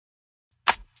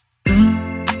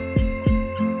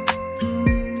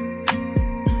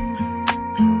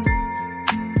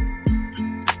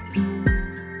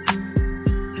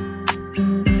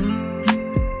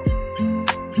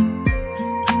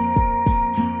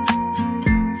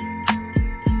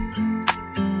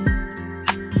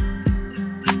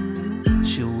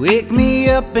Wake me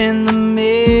up in the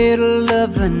middle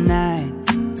of the night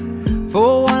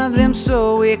for one of them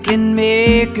so we can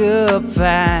make up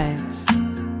fights.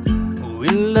 We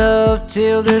love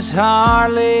till there's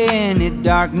hardly any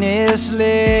darkness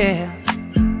left.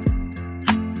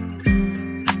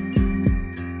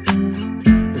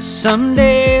 Some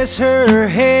days her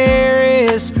hair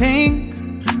is pink.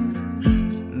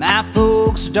 My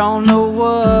folks don't know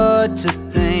what to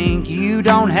think. You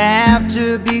don't have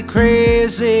to be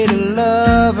crazy to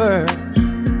love her,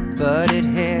 but it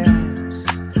helps.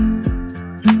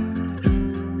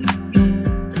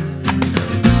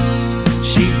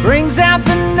 She brings out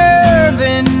the nerve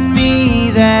in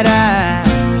me that I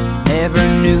never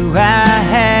knew I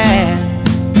had.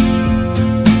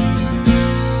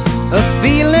 A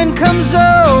feeling comes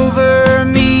over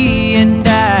me and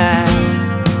I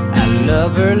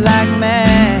love her like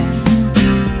mad.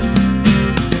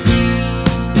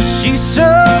 She's so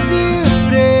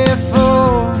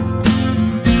beautiful,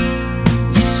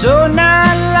 so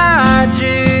not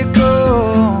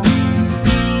logical.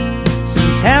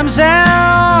 Sometimes I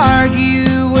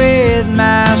argue with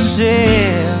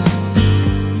myself.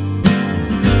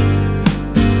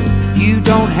 You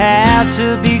don't have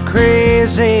to be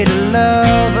crazy to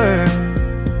love her,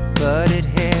 but it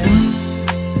helps.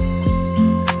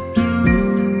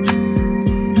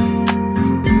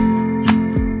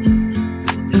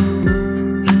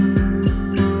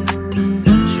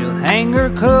 She'll hang her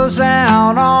clothes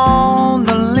out on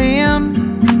the limb,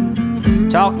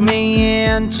 talk me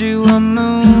into a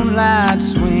moonlight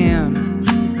swim.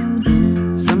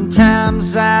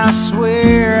 Sometimes I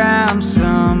swear I'm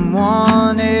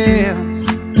someone else.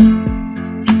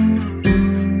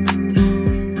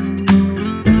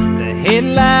 The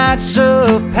headlights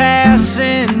of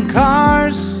passing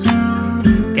cars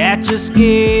got just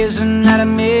gazing at a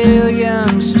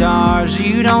million stars.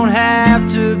 You don't have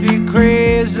to be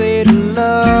crazy to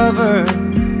love her,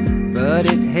 but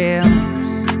it helps.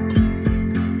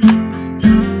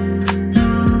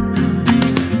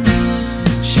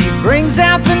 Brings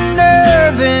out the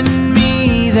nerve in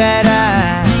me that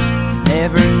I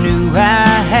never knew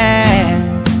I had.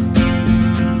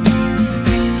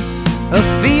 A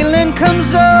feeling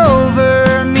comes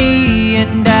over me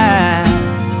and I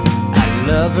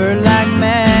love her like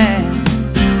mad.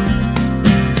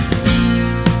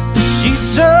 She's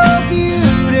so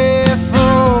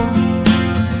beautiful,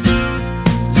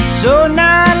 so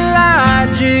not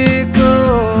logical.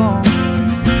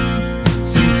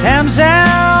 Sometimes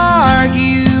I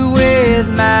argue with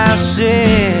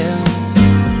myself.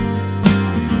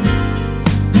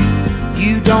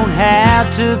 You don't have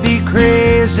to be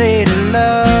crazy to